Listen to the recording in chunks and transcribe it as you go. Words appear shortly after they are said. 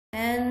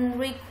And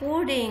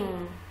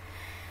recording.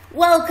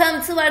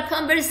 Welcome to our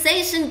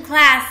conversation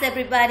class,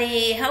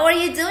 everybody. How are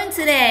you doing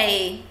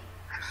today?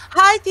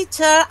 Hi,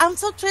 teacher. I'm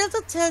so thrilled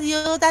to tell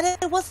you that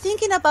I was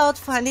thinking about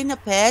finding a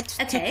pet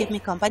to keep me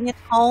company at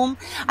home.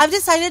 I've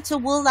decided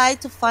would like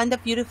to find a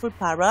beautiful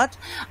parrot.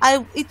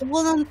 It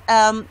wouldn't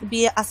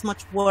be as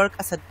much work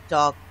as a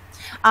dog,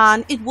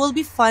 and it will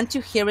be fun to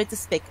hear it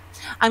speak.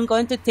 I'm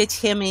going to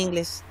teach him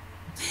English.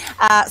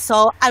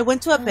 So I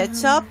went to a pet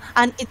shop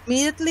and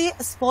immediately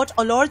spotted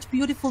a large,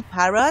 beautiful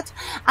parrot.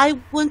 I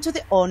went to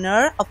the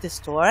owner of the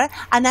store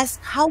and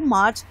asked how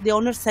much. The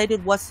owner said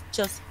it was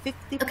just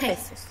 50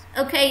 pesos.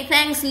 Okay,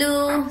 thanks,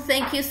 Lou.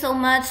 Thank you so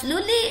much.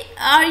 Luli,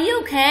 are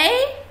you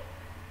okay?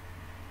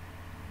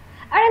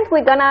 Aren't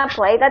we gonna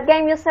play that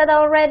game you said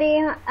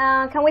already?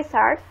 Can we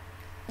start?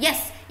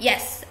 Yes.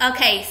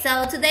 Okay,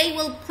 so today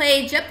we'll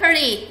play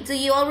Jeopardy. Do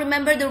you all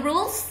remember the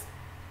rules?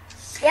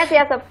 Yes,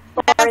 of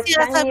course.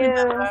 Can you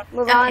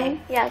move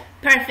on? Yes.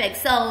 Perfect.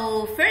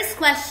 So, first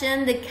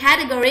question, the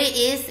category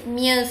is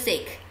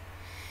music.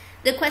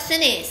 The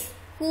question is,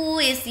 who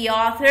is the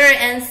author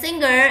and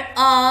singer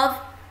of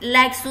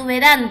La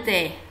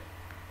Exuberante?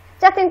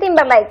 Justin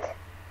Timberlake.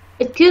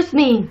 Excuse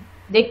me.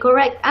 The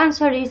correct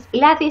answer is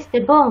Gladys the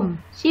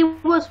Bomb. She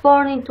was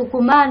born in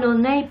Tucumán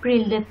on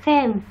April the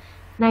 10th,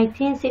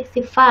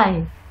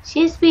 1965.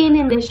 She's been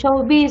in the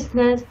show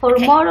business for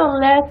more or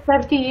less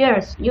 30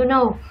 years, you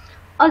know.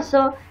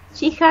 Also,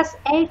 she has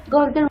 8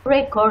 golden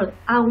records,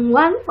 and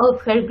one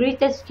of her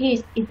greatest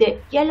hits is the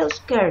Yellow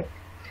Skirt.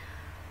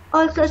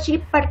 Also, she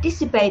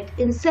participates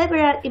in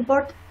several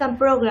important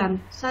programs,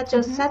 such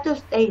as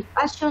Saturday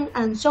Fashion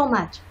and so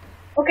much.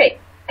 Okay,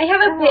 I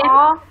have a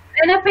pen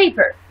and a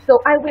paper,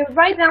 so I will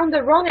write down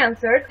the wrong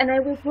answers, and I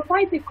will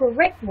provide the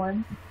correct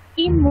one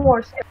in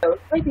Morse code,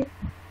 like this.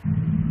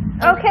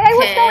 Okay, I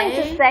was going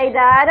to say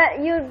that.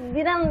 You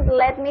didn't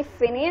let me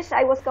finish.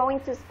 I was going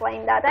to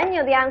explain that. I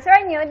knew the answer.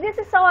 I knew it. This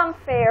is so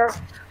unfair.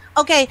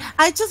 Okay,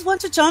 I just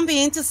want to jump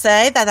in to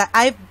say that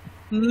I've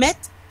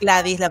met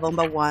Gladys La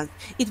Bomba once.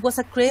 It was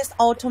a crisp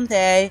autumn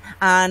day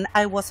and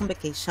I was on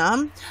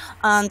vacation,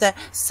 and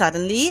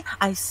suddenly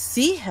I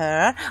see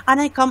her and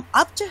I come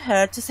up to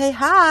her to say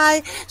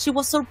hi. She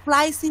was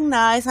surprisingly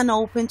nice and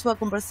open to a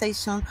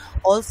conversation.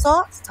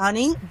 Also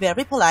stunning,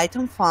 very polite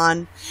and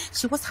fun.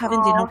 She was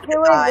having dinner with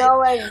a guy.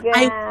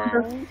 I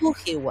wondered who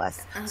he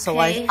was, so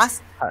I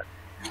asked her.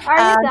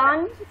 Are you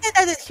done? She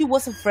said that he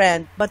was a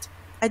friend, but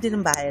I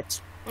didn't buy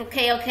it.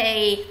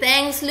 Okay.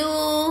 Thanks,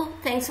 Lou.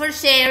 Thanks for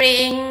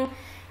sharing.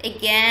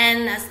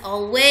 Again, as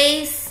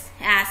always,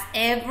 as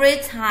every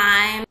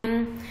time.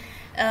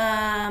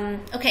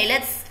 Okay,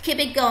 let's keep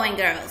it going,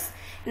 girls.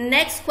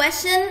 Next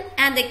question,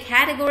 and the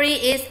category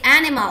is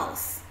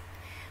animals.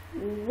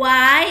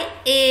 Why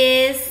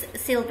is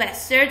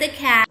Sylvester the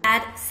cat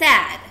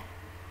sad?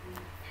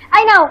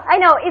 I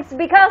know. It's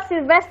because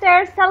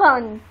Sylvester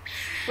Stallone,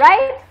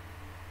 right?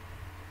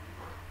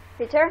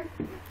 Teacher?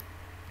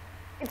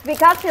 It's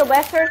because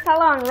Sylvester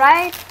Stallone,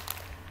 right?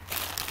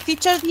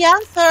 Teacher, the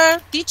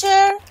answer.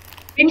 Teacher.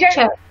 Yes.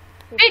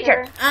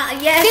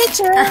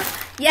 Teacher.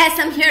 Yes,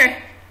 I'm here.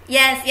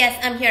 Yes,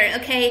 I'm here.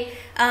 Okay.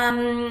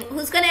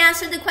 Who's gonna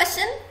answer the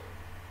question?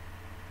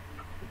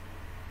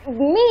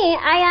 Me,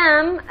 I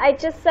am. I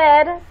just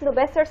said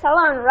Sylvester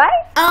Stallone,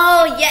 right?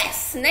 Oh,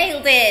 yes.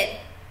 Nailed it.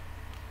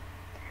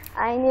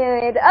 I knew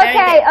it.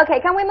 Okay.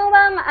 Can we move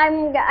on?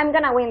 I'm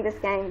gonna win this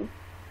game.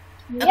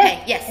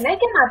 Yes. And I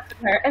came up to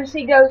her and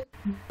she goes,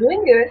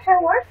 doing good, how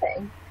are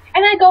things?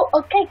 And I go,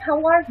 okay,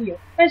 how are you?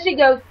 And she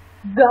goes,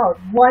 God,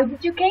 why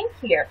did you came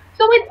here?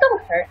 So I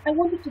told her I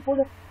wanted to put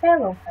a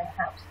spell on her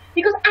house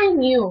because I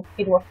knew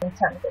it was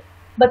enchanted,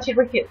 but she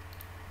refused.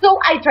 So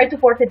I tried to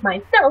force it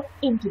myself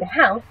into the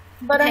house,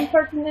 but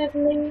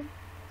unfortunately,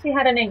 she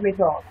had an angry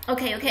dog.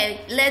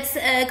 Okay. Let's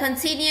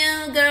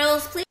continue,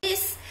 girls,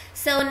 please.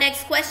 So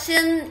next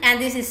question,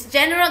 and this is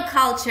general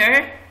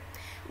culture.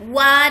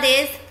 What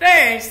is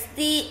first,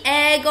 the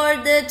egg or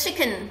the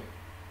chicken?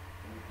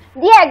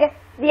 The egg.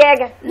 No.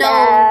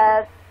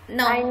 Yes.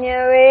 No. I knew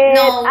it.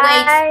 No, wait.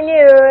 I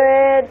knew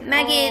it.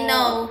 Maggie,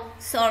 no.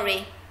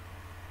 Sorry.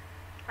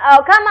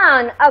 Oh, come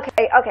on.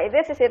 Okay.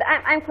 This is it.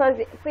 I'm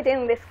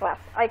quitting this class.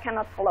 I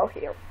cannot follow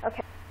here.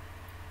 Okay.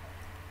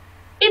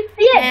 It's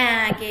the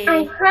egg. Maggie.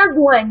 I have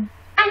one.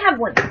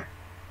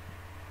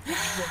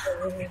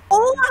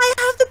 Oh, I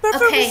have the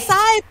perfect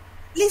recipe.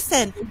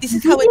 Listen, this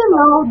is how you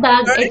know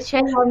that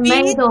eggshells are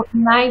made of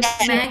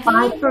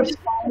 95%.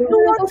 You're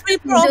not okay.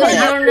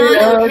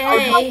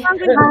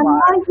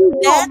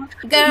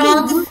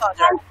 Girls,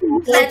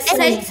 let's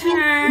take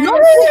turns.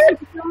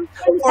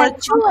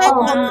 Girls,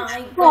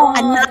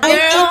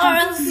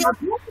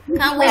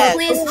 can we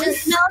please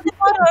just melt the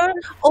butter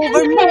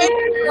over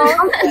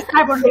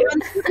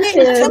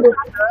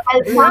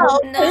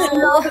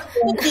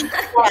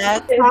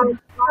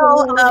No.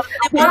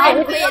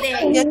 I'm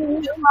quitting.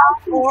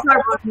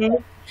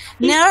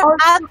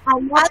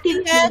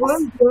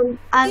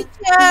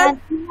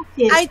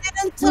 I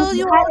didn't tell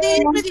you all the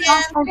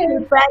ingredients.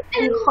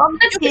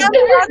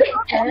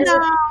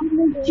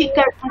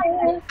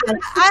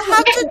 I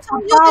have to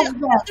tell you the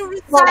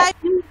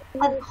recipe.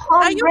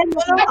 Are you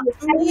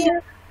following me?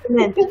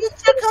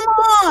 Teacher, come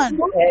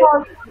on.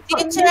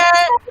 Teacher,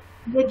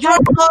 you're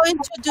going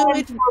to do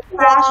it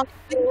wrong.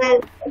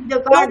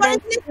 Nobody